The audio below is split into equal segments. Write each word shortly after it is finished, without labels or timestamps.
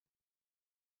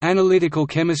Analytical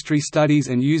chemistry studies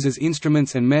and uses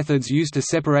instruments and methods used to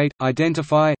separate,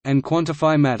 identify, and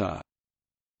quantify matter.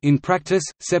 In practice,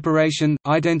 separation,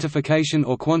 identification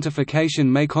or quantification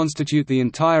may constitute the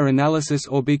entire analysis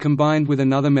or be combined with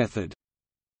another method.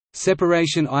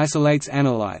 Separation isolates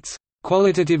analytes.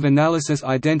 Qualitative analysis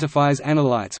identifies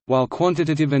analytes, while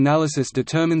quantitative analysis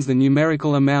determines the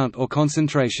numerical amount or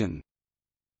concentration.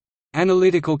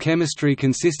 Analytical chemistry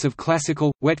consists of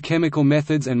classical, wet chemical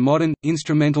methods and modern,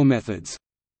 instrumental methods.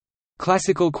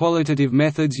 Classical qualitative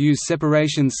methods use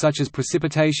separations such as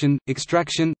precipitation,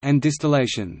 extraction, and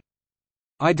distillation.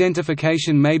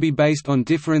 Identification may be based on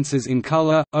differences in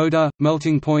color, odor,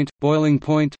 melting point, boiling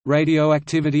point,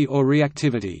 radioactivity or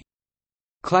reactivity.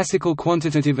 Classical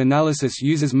quantitative analysis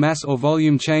uses mass or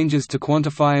volume changes to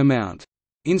quantify amount.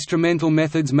 Instrumental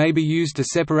methods may be used to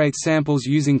separate samples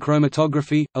using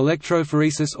chromatography,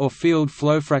 electrophoresis or field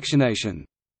flow fractionation.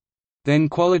 Then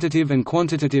qualitative and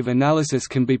quantitative analysis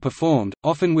can be performed,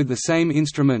 often with the same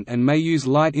instrument, and may use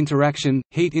light interaction,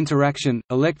 heat interaction,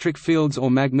 electric fields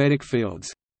or magnetic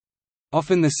fields.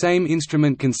 Often the same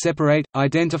instrument can separate,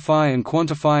 identify and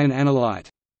quantify an analyte.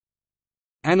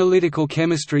 Analytical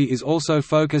chemistry is also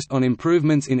focused on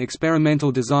improvements in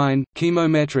experimental design,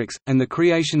 chemometrics, and the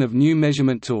creation of new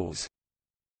measurement tools.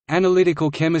 Analytical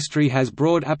chemistry has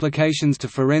broad applications to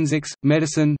forensics,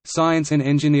 medicine, science and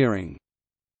engineering.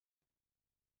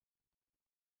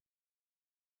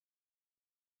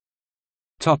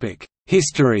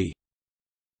 History.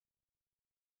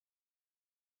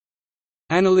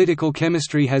 Analytical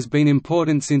chemistry has been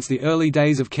important since the early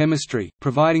days of chemistry,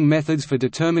 providing methods for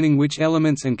determining which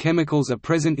elements and chemicals are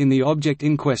present in the object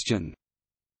in question.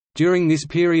 During this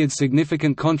period,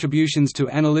 significant contributions to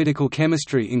analytical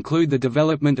chemistry include the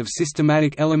development of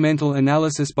systematic elemental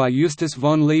analysis by Justus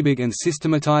von Liebig and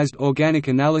systematized organic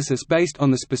analysis based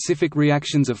on the specific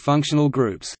reactions of functional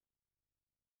groups.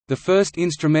 The first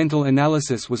instrumental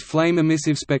analysis was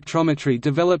flame-emissive spectrometry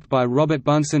developed by Robert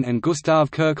Bunsen and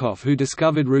Gustav Kirchhoff, who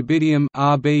discovered rubidium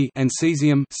 (Rb) and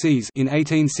cesium (Cs) in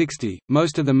 1860.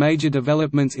 Most of the major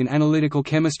developments in analytical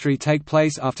chemistry take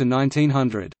place after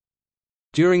 1900.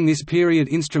 During this period,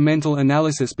 instrumental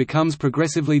analysis becomes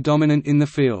progressively dominant in the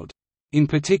field. In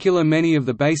particular, many of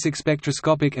the basic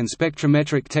spectroscopic and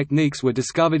spectrometric techniques were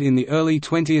discovered in the early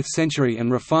 20th century and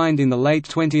refined in the late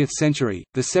 20th century.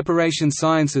 The separation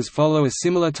sciences follow a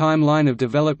similar timeline of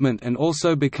development and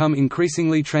also become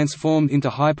increasingly transformed into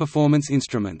high-performance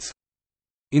instruments.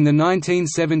 In the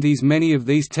 1970s, many of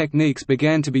these techniques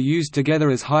began to be used together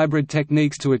as hybrid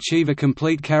techniques to achieve a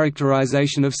complete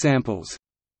characterization of samples.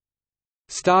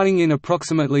 Starting in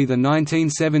approximately the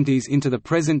 1970s into the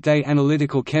present day,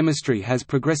 analytical chemistry has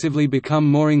progressively become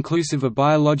more inclusive of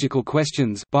biological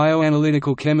questions,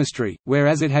 bioanalytical chemistry,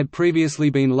 whereas it had previously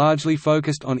been largely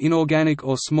focused on inorganic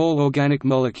or small organic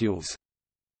molecules.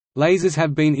 Lasers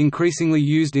have been increasingly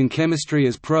used in chemistry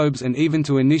as probes and even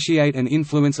to initiate and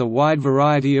influence a wide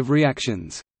variety of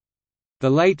reactions. The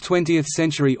late 20th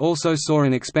century also saw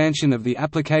an expansion of the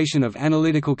application of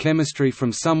analytical chemistry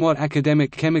from somewhat academic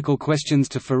chemical questions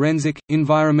to forensic,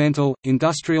 environmental,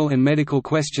 industrial, and medical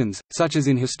questions, such as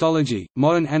in histology.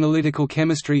 Modern analytical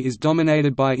chemistry is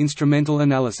dominated by instrumental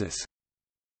analysis.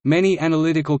 Many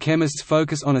analytical chemists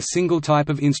focus on a single type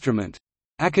of instrument.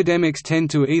 Academics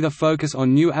tend to either focus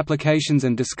on new applications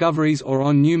and discoveries or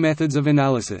on new methods of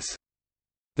analysis.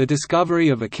 The discovery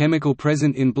of a chemical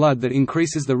present in blood that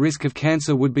increases the risk of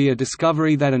cancer would be a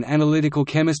discovery that an analytical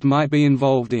chemist might be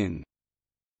involved in.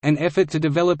 An effort to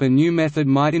develop a new method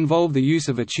might involve the use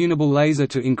of a tunable laser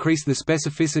to increase the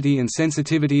specificity and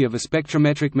sensitivity of a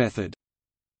spectrometric method.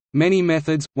 Many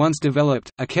methods, once developed,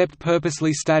 are kept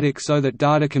purposely static so that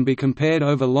data can be compared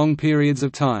over long periods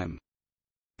of time.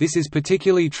 This is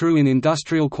particularly true in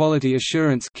industrial quality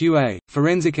assurance (QA),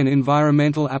 forensic and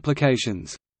environmental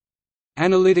applications.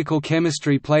 Analytical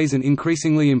chemistry plays an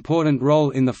increasingly important role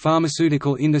in the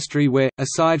pharmaceutical industry where,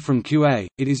 aside from QA,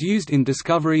 it is used in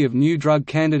discovery of new drug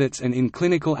candidates and in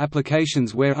clinical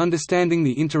applications where understanding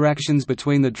the interactions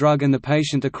between the drug and the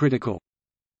patient are critical.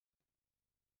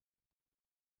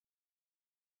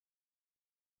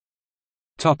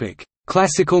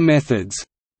 Classical methods.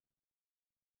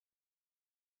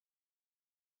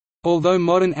 Although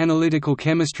modern analytical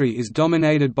chemistry is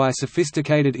dominated by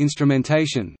sophisticated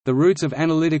instrumentation, the roots of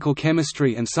analytical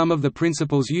chemistry and some of the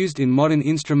principles used in modern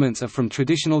instruments are from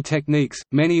traditional techniques,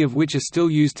 many of which are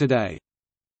still used today.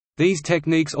 These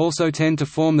techniques also tend to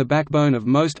form the backbone of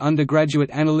most undergraduate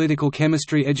analytical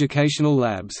chemistry educational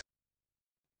labs.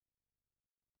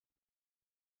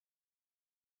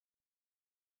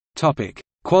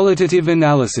 Qualitative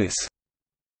analysis.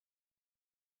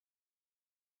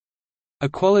 A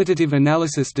qualitative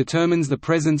analysis determines the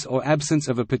presence or absence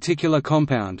of a particular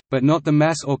compound, but not the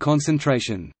mass or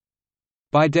concentration.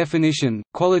 By definition,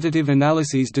 qualitative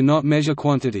analyses do not measure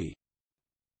quantity.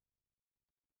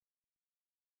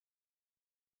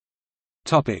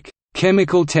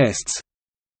 Chemical tests.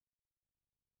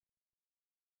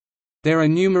 There are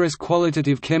numerous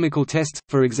qualitative chemical tests,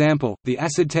 for example, the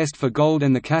acid test for gold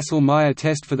and the Kastle-Meyer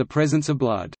test for the presence of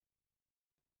blood.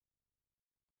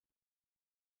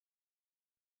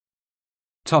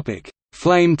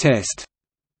 Flame test.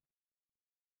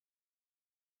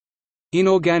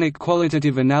 Inorganic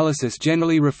qualitative analysis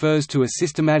generally refers to a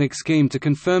systematic scheme to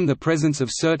confirm the presence of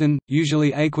certain,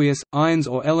 usually aqueous, ions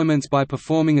or elements by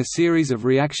performing a series of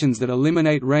reactions that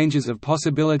eliminate ranges of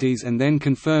possibilities and then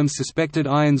confirms suspected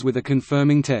ions with a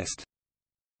confirming test.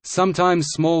 Sometimes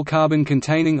small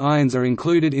carbon-containing ions are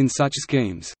included in such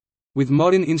schemes. With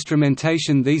modern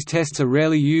instrumentation, these tests are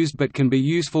rarely used but can be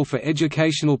useful for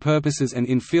educational purposes and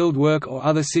in field work or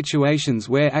other situations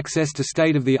where access to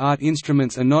state-of-the-art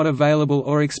instruments are not available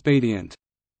or expedient.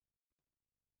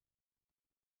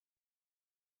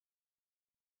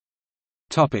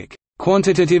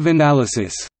 Quantitative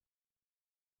analysis.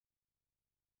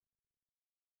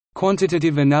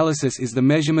 Quantitative analysis is the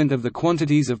measurement of the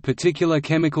quantities of particular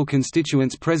chemical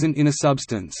constituents present in a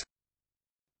substance.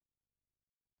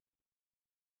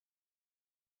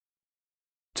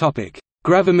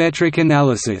 Gravimetric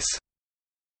analysis.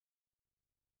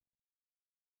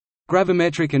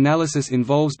 Gravimetric analysis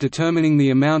involves determining the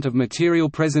amount of material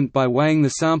present by weighing the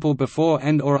sample before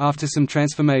and/or after some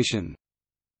transformation.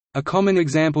 A common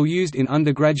example used in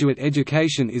undergraduate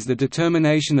education is the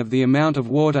determination of the amount of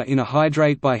water in a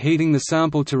hydrate by heating the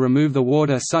sample to remove the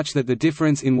water such that the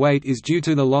difference in weight is due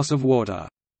to the loss of water.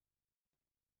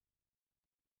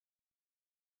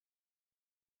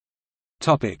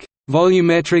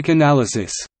 Volumetric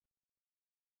analysis.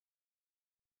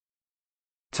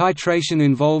 Titration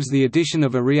involves the addition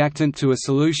of a reactant to a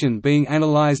solution being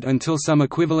analyzed until some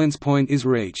equivalence point is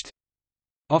reached.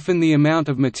 Often the amount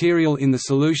of material in the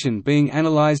solution being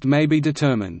analyzed may be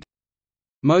determined.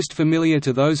 Most familiar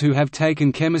to those who have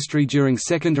taken chemistry during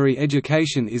secondary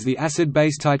education is the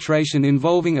acid-base titration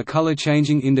involving a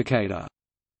color-changing indicator.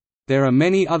 There are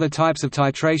many other types of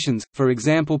titrations, for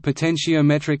example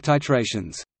potentiometric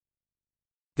titrations.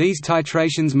 These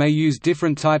titrations may use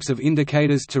different types of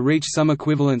indicators to reach some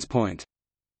equivalence point.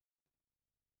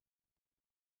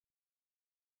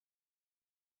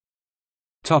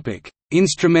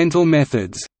 Instrumental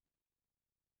methods.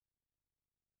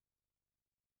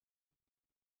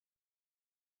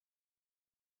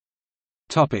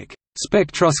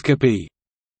 Spectroscopy.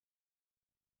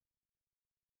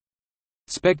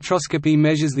 Spectroscopy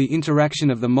measures the interaction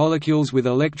of the molecules with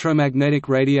electromagnetic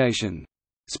radiation.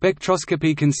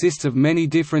 Spectroscopy consists of many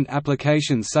different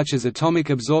applications such as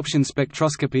atomic absorption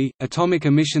spectroscopy, atomic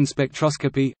emission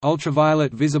spectroscopy,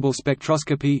 ultraviolet visible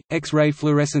spectroscopy, X-ray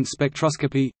fluorescence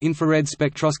spectroscopy, infrared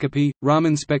spectroscopy,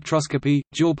 Raman spectroscopy,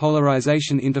 dual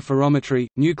polarization interferometry,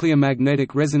 nuclear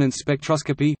magnetic resonance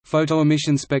spectroscopy,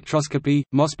 photoemission spectroscopy,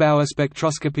 Mossbauer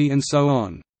spectroscopy and so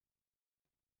on.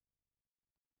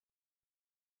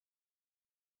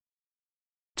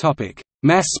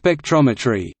 Mass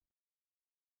spectrometry.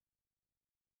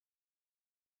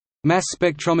 Mass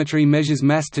spectrometry measures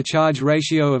mass-to-charge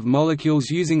ratio of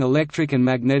molecules using electric and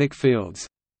magnetic fields.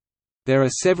 There are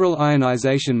several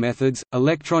ionization methods: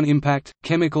 electron impact,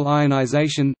 chemical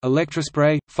ionization,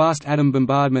 electrospray, fast atom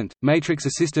bombardment,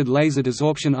 matrix-assisted laser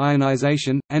desorption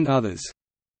ionization, and others.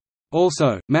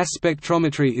 Also, mass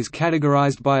spectrometry is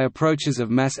categorized by approaches of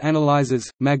mass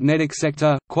analyzers, magnetic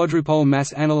sector, quadrupole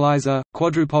mass analyzer,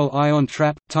 quadrupole ion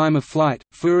trap, time of flight,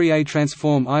 Fourier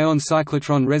transform ion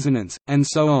cyclotron resonance, and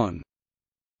so on.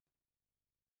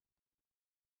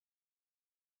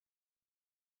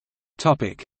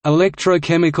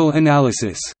 Electrochemical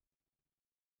analysis.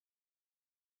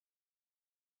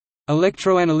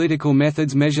 Electroanalytical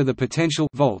methods measure the potential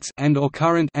volts and/or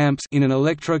current amps in an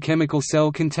electrochemical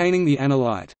cell containing the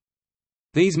analyte.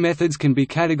 These methods can be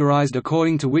categorized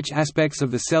according to which aspects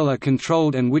of the cell are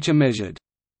controlled and which are measured.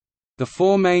 The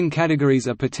four main categories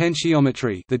are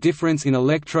potentiometry, the difference in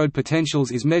electrode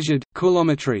potentials is measured;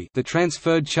 coulometry, the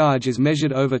transferred charge is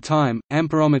measured over time;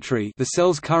 amperometry, the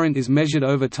cell's current is measured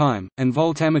over time; and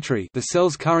voltammetry, the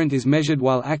cell's current is measured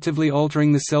while actively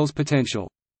altering the cell's potential.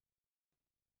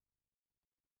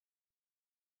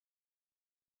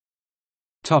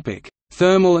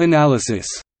 Thermal analysis.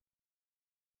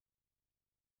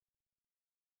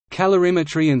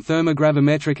 Calorimetry and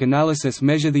thermogravimetric analysis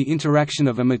measure the interaction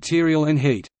of a material and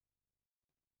heat.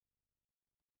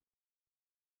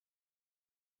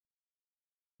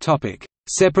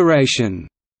 Separation.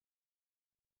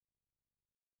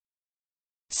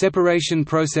 Separation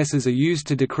processes are used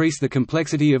to decrease the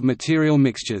complexity of material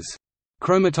mixtures.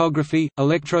 Chromatography,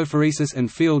 electrophoresis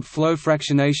and field flow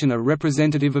fractionation are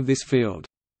representative of this field.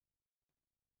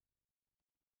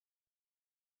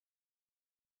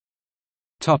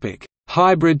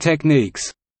 Hybrid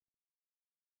techniques.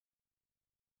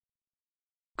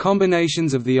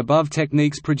 Combinations of the above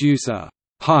techniques produce a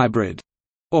hybrid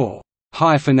or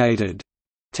hyphenated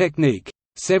technique.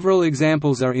 Several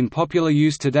examples are in popular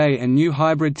use today and new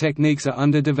hybrid techniques are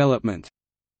under development.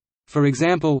 For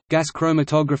example, gas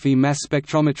chromatography mass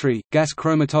spectrometry, gas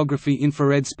chromatography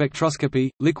infrared spectroscopy,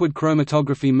 liquid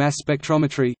chromatography mass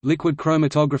spectrometry, liquid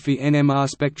chromatography NMR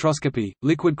spectroscopy,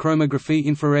 liquid chromography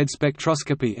infrared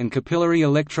spectroscopy and capillary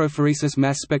electrophoresis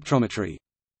mass spectrometry.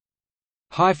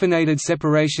 Hyphenated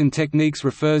separation techniques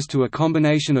refers to a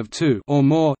combination of two or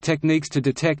more techniques to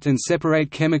detect and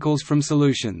separate chemicals from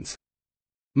solutions.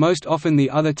 Most often the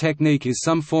other technique is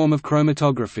some form of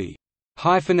chromatography.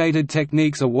 Hyphenated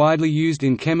techniques are widely used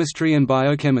in chemistry and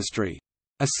biochemistry.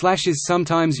 A slash is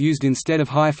sometimes used instead of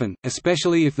hyphen,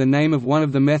 especially if the name of one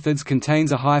of the methods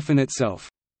contains a hyphen itself.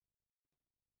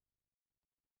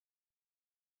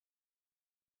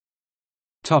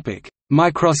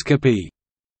 Microscopy.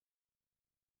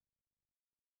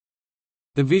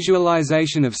 The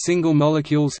visualization of single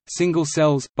molecules, single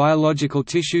cells, biological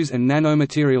tissues and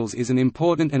nanomaterials is an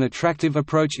important and attractive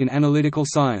approach in analytical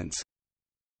science.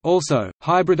 Also,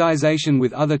 hybridization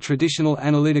with other traditional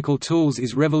analytical tools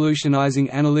is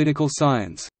revolutionizing analytical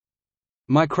science.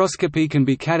 Microscopy can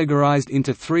be categorized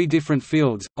into three different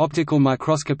fields: optical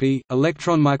microscopy,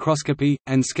 electron microscopy,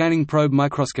 and scanning probe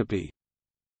microscopy.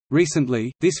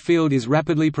 Recently, this field is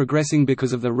rapidly progressing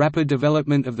because of the rapid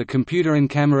development of the computer and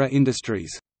camera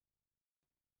industries.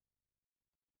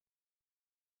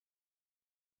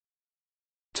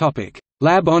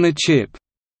 Lab on a chip.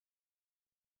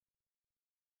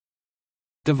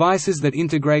 Devices that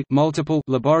integrate multiple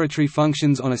laboratory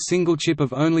functions on a single chip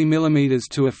of only millimeters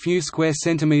to a few square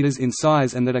centimeters in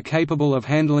size and that are capable of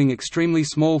handling extremely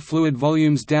small fluid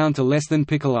volumes down to less than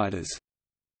picoliters.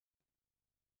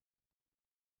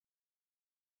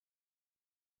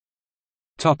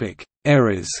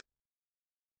 Errors.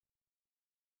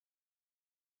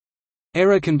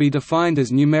 Error can be defined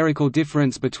as numerical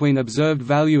difference between observed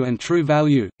value and true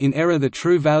value. In error, the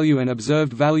true value and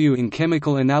observed value in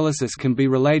chemical analysis can be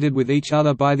related with each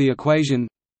other by the equation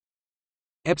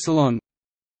epsilon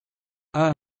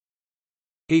a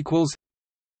equals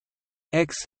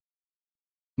x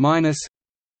minus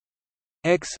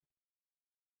x.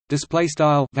 Display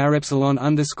style var epsilon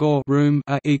underscore room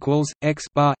a equals x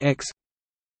bar x,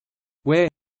 where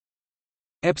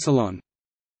epsilon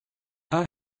a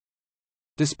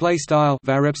display style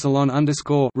var epsilon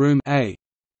underscore room a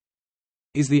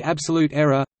is the absolute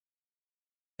error,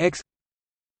 x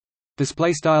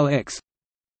display style x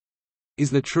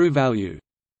is the true value,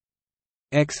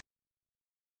 x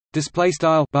display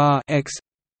style bar x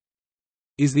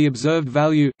is the observed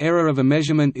value. Error of a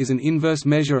measurement is an inverse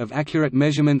measure of accurate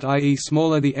measurement, i.e.,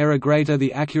 smaller the error, greater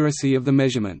the accuracy of the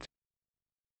measurement.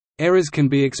 Errors can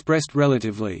be expressed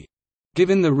relatively.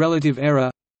 Given the relative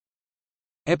error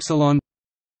epsilon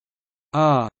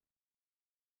r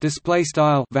display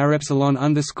style var epsilon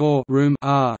underscore room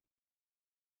r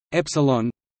epsilon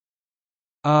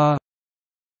r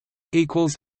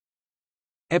equals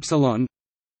epsilon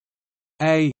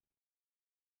a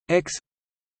x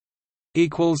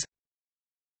equals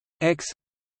x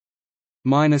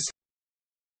minus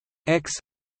x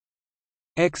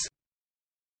x.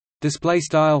 Display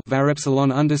style var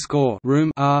epsilon underscore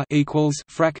room r equals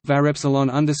frac var epsilon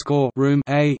underscore room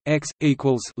a x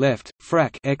equals left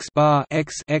frac x bar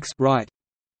x x right.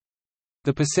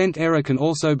 The percent error can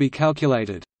also be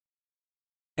calculated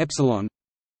epsilon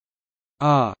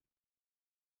r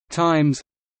times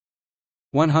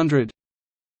 100%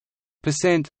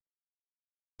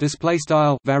 display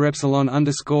style var epsilon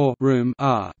underscore room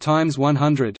r times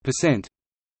 100%.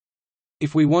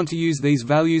 If we want to use these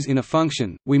values in a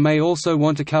function, we may also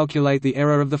want to calculate the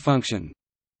error of the function.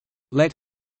 Let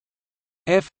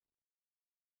f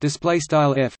display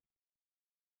style f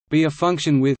be a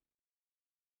function with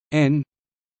n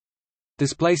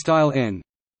display style n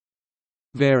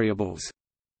variables.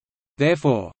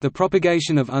 Therefore, the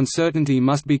propagation of uncertainty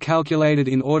must be calculated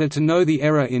in order to know the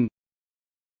error in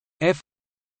f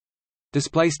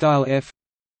display style f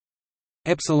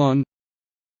epsilon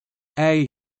a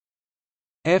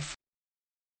f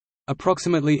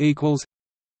approximately equals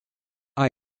I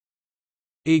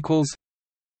equals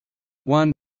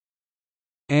 1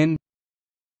 n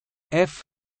f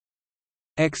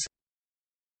x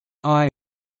I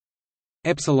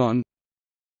epsilon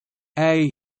A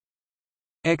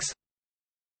x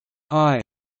I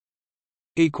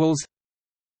equals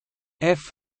F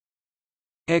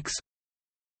x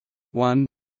 1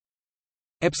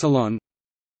 epsilon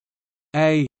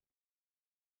A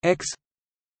x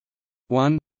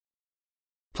 1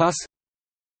 plus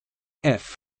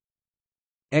F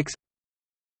x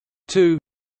 2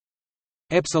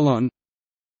 epsilon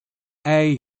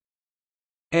A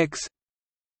x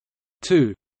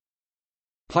 2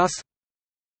 plus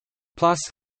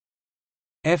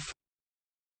F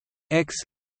x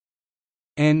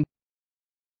n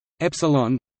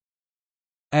epsilon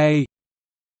A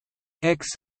x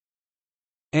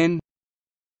n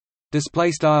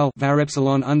display style var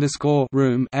epsilon underscore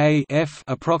room a f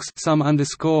approx sum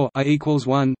underscore I equals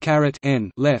 1 caret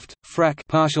n left frac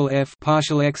partial f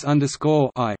partial x underscore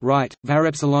I right var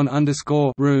epsilon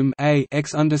underscore room a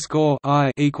x underscore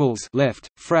I equals left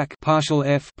frac partial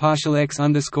f partial x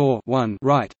underscore 1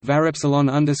 right var epsilon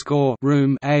underscore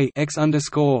room a x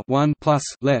underscore 1 plus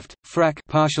left frac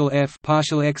partial f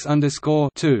partial x underscore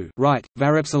 2 right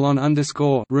var epsilon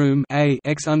underscore room a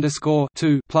x underscore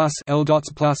 2 plus l dots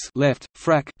plus left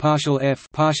frac partial f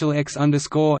partial x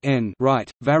underscore n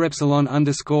right var epsilon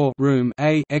underscore room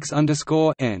a x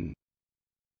underscore n.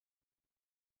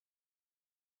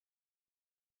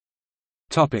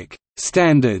 Topic: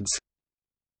 Standards.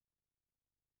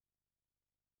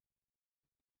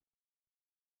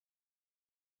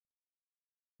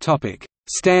 Topic: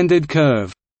 Standard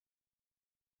curve.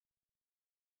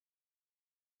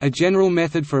 A general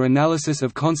method for analysis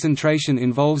of concentration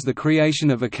involves the creation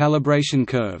of a calibration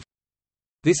curve.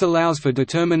 This allows for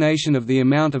determination of the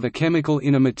amount of a chemical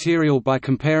in a material by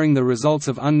comparing the results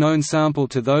of unknown sample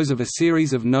to those of a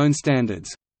series of known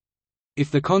standards. If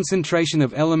the concentration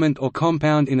of element or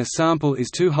compound in a sample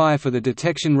is too high for the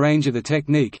detection range of the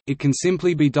technique, it can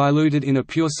simply be diluted in a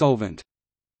pure solvent.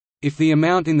 If the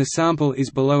amount in the sample is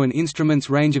below an instrument's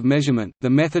range of measurement, the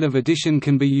method of addition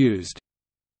can be used.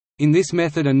 In this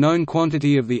method a known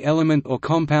quantity of the element or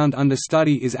compound under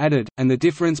study is added, and the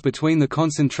difference between the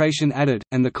concentration added,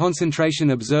 and the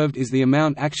concentration observed is the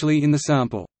amount actually in the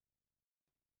sample.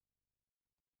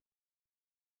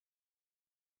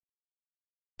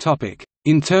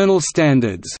 Internal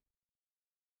standards.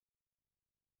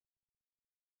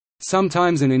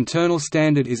 Sometimes an internal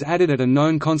standard is added at a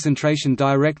known concentration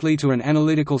directly to an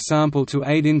analytical sample to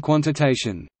aid in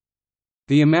quantitation.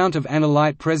 The amount of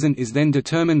analyte present is then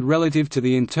determined relative to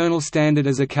the internal standard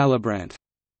as a calibrant.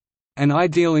 An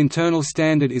ideal internal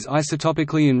standard is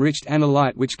isotopically enriched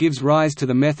analyte, which gives rise to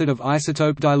the method of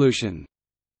isotope dilution.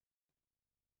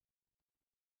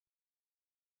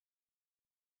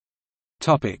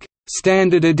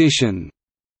 Standard addition.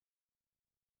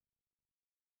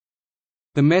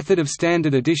 The method of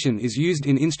standard addition is used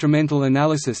in instrumental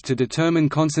analysis to determine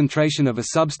concentration of a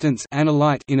substance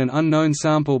analyte in an unknown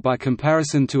sample by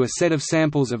comparison to a set of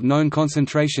samples of known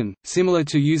concentration, similar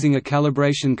to using a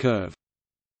calibration curve.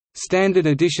 Standard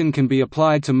addition can be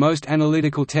applied to most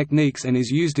analytical techniques and is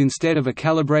used instead of a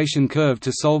calibration curve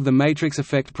to solve the matrix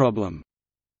effect problem.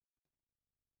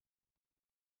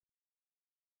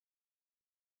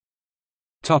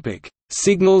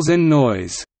 Signals and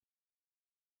noise.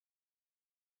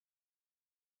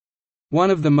 One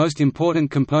of the most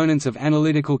important components of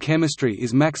analytical chemistry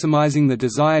is maximizing the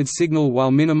desired signal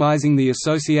while minimizing the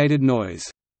associated noise.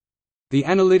 The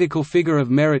analytical figure of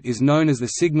merit is known as the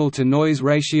signal-to-noise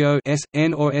ratio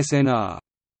 (SN) or SNR.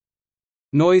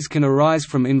 Noise can arise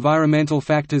from environmental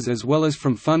factors as well as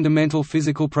from fundamental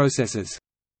physical processes.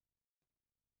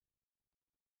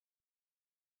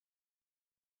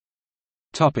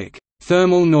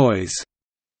 Thermal noise.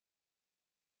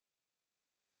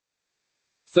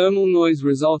 Thermal noise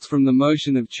results from the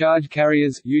motion of charge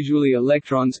carriers, usually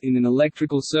electrons, in an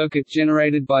electrical circuit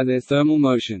generated by their thermal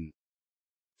motion.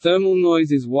 Thermal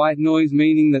noise is white noise,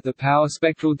 meaning that the power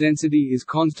spectral density is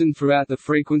constant throughout the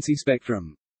frequency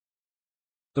spectrum.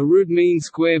 The root mean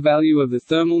square value of the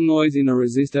thermal noise in a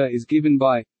resistor is given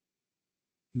by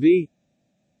V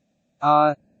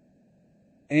R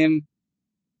M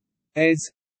S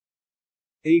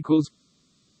equals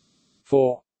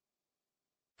 4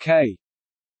 K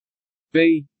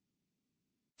B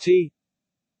T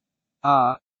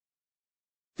R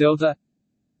delta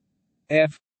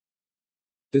F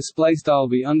display style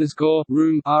V underscore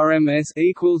room RMS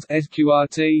equals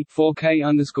SQRT 4K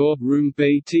underscore room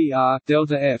BTR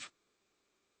delta F,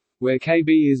 where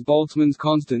KB is Boltzmann's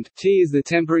constant, T is the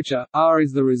temperature, R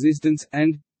is the resistance,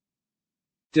 and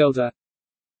delta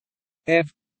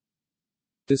F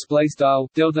display style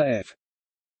delta F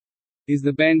is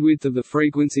the bandwidth of the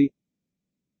frequency.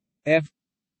 f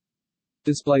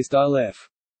display style f.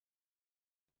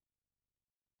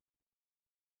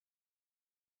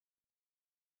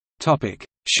 Topic: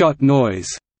 Shot noise.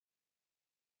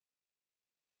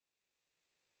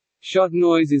 Shot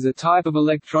noise is a type of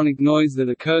electronic noise that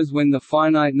occurs when the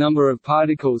finite number of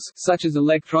particles, such as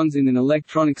electrons in an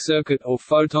electronic circuit or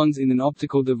photons in an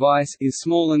optical device, is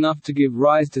small enough to give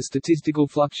rise to statistical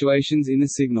fluctuations in a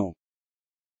signal.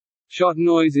 Shot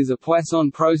noise is a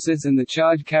Poisson process, and the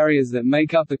charge carriers that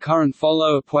make up the current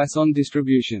follow a Poisson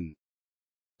distribution.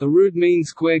 The root mean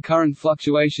square current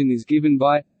fluctuation is given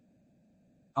by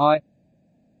I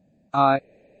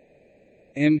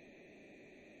m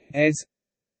s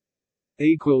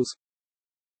equals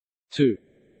 2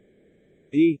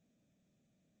 e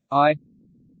I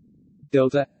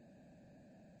delta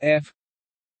f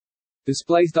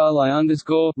display style I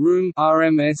underscore room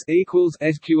RMS equals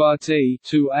sqrt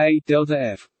 2a delta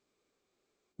f,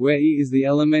 where E is the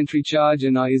elementary charge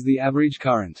and I is the average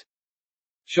current.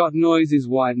 Shot noise is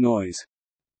white noise.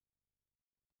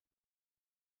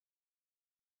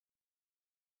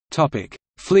 Topic: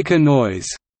 Flicker noise.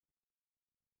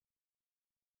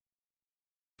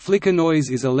 Flicker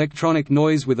noise is electronic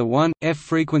noise with a 1f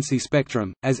frequency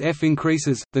spectrum. As f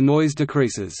increases, the noise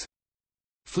decreases.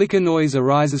 Flicker noise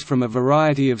arises from a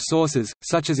variety of sources,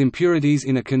 such as impurities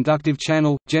in a conductive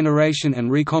channel, generation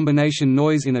and recombination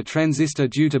noise in a transistor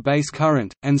due to base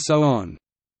current, and so on.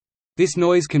 This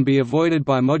noise can be avoided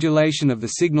by modulation of the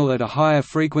signal at a higher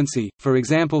frequency, for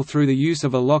example through the use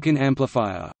of a lock-in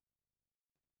amplifier.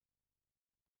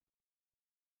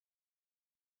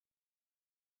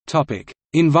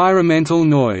 Environmental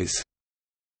noise.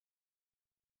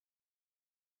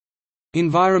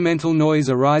 Environmental noise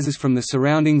arises from the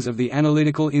surroundings of the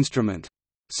analytical instrument.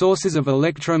 Sources of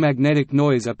electromagnetic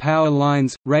noise are power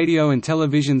lines, radio and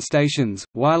television stations,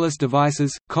 wireless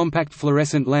devices, compact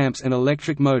fluorescent lamps and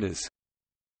electric motors.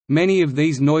 Many of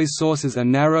these noise sources are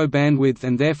narrow bandwidth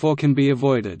and therefore can be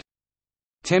avoided.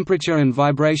 Temperature and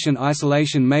vibration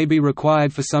isolation may be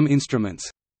required for some instruments.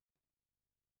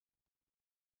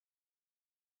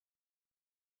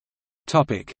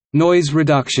 Noise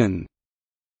reduction.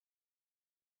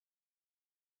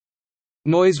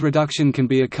 Noise reduction can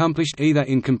be accomplished either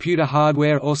in computer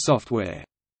hardware or software.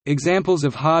 Examples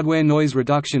of hardware noise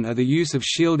reduction are the use of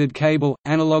shielded cable,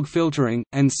 analog filtering,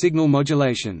 and signal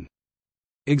modulation.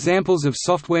 Examples of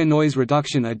software noise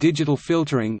reduction are digital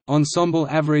filtering, ensemble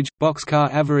average,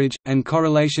 boxcar average, and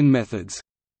correlation methods.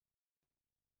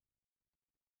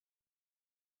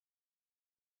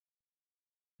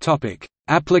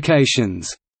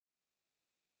 Applications.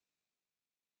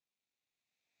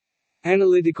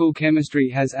 Analytical chemistry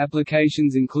has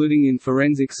applications including in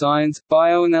forensic science,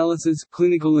 bioanalysis,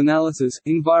 clinical analysis,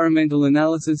 environmental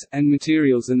analysis, and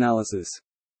materials analysis.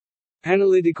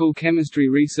 Analytical chemistry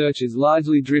research is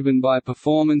largely driven by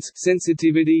performance,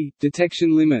 sensitivity,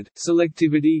 detection limit,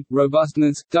 selectivity,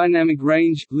 robustness, dynamic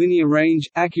range, linear range,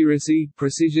 accuracy,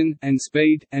 precision, and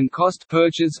speed, and cost,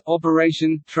 purchase,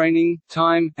 operation, training,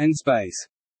 time, and space.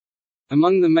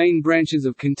 Among the main branches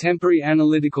of contemporary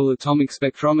analytical atomic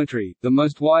spectrometry, the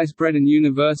most widespread and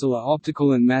universal are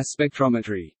optical and mass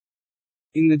spectrometry.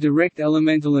 In the direct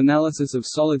elemental analysis of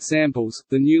solid samples,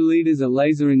 the new leaders are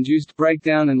laser-induced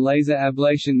breakdown and laser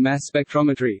ablation mass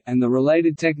spectrometry, and the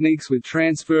related techniques with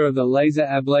transfer of the laser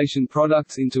ablation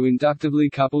products into inductively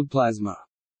coupled plasma.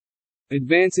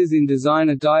 Advances in design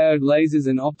of diode lasers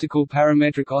and optical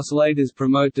parametric oscillators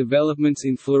promote developments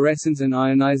in fluorescence and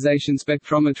ionization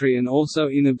spectrometry and also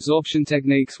in absorption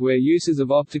techniques where uses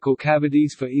of optical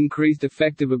cavities for increased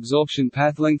effective absorption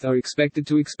path length are expected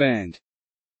to expand.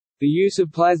 The use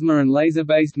of plasma and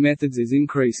laser-based methods is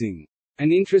increasing.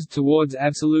 An interest towards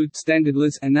absolute,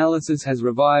 standardless analysis has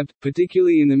revived,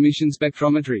 particularly in emission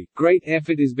spectrometry. Great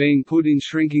effort is being put in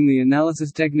shrinking the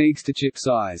analysis techniques to chip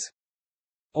size.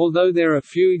 Although there are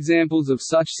few examples of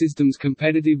such systems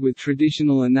competitive with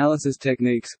traditional analysis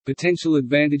techniques, potential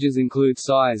advantages include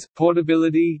size,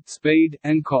 portability, speed,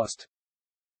 and cost.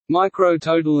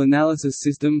 Micro-total analysis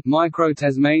system,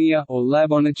 micro-Tasmania, or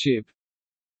lab on a chip.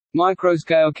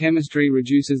 Microscale chemistry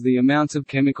reduces the amounts of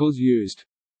chemicals used.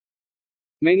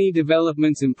 Many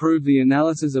developments improve the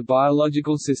analysis of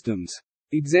biological systems.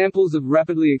 Examples of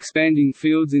rapidly expanding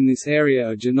fields in this area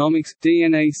are genomics,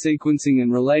 DNA sequencing and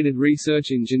related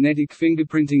research in genetic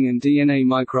fingerprinting and DNA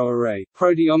microarray,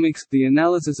 proteomics, the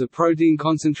analysis of protein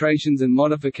concentrations and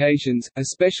modifications,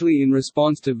 especially in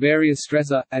response to various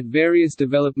stressor, at various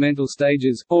developmental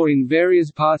stages, or in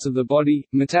various parts of the body,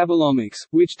 metabolomics,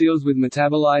 which deals with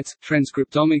metabolites,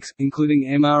 transcriptomics, including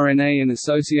mRNA and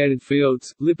associated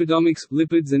fields, lipidomics,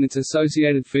 lipids and its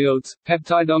associated fields,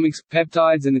 peptidomics,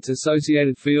 peptides and its associated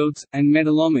fields, and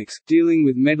metallomics, dealing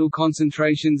with metal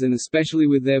concentrations and especially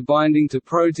with their binding to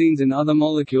proteins and other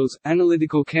molecules.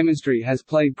 Analytical chemistry has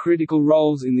played critical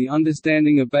roles in the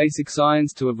understanding of basic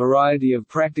science to a variety of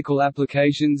practical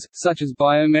applications, such as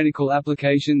biomedical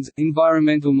applications,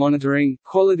 environmental monitoring,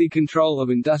 quality control of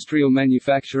industrial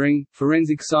manufacturing,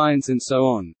 forensic science, and so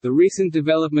on. The recent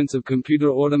developments of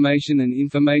computer automation and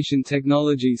information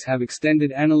technologies have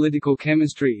extended analytical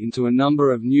chemistry into a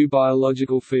number of new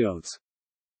biological fields.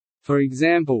 For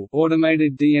example,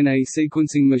 automated DNA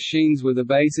sequencing machines were the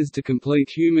basis to complete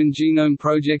human genome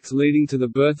projects leading to the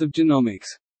birth of genomics.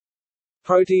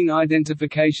 Protein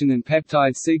identification and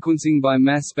peptide sequencing by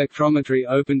mass spectrometry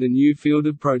opened a new field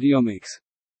of proteomics.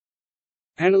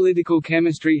 Analytical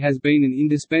chemistry has been an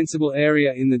indispensable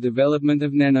area in the development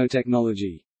of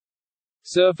nanotechnology.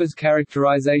 Surface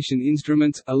characterization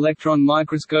instruments, electron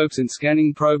microscopes and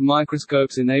scanning probe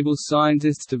microscopes enables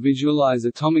scientists to visualize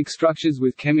atomic structures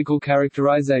with chemical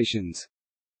characterizations.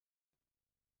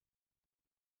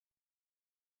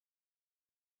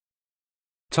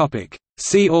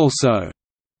 See also: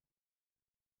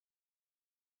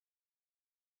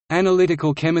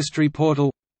 Analytical chemistry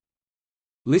portal,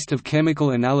 List of chemical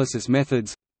analysis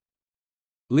methods,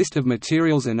 List of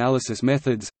materials analysis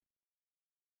methods,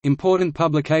 Important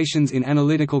publications in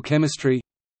analytical chemistry,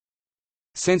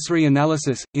 Sensory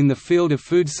analysis, in the field of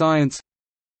food science,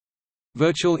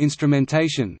 Virtual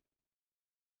instrumentation,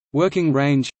 Working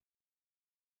range,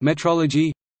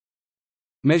 Metrology,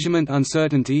 Measurement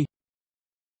uncertainty,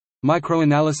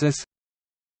 Microanalysis,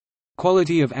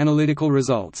 Quality of analytical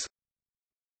results.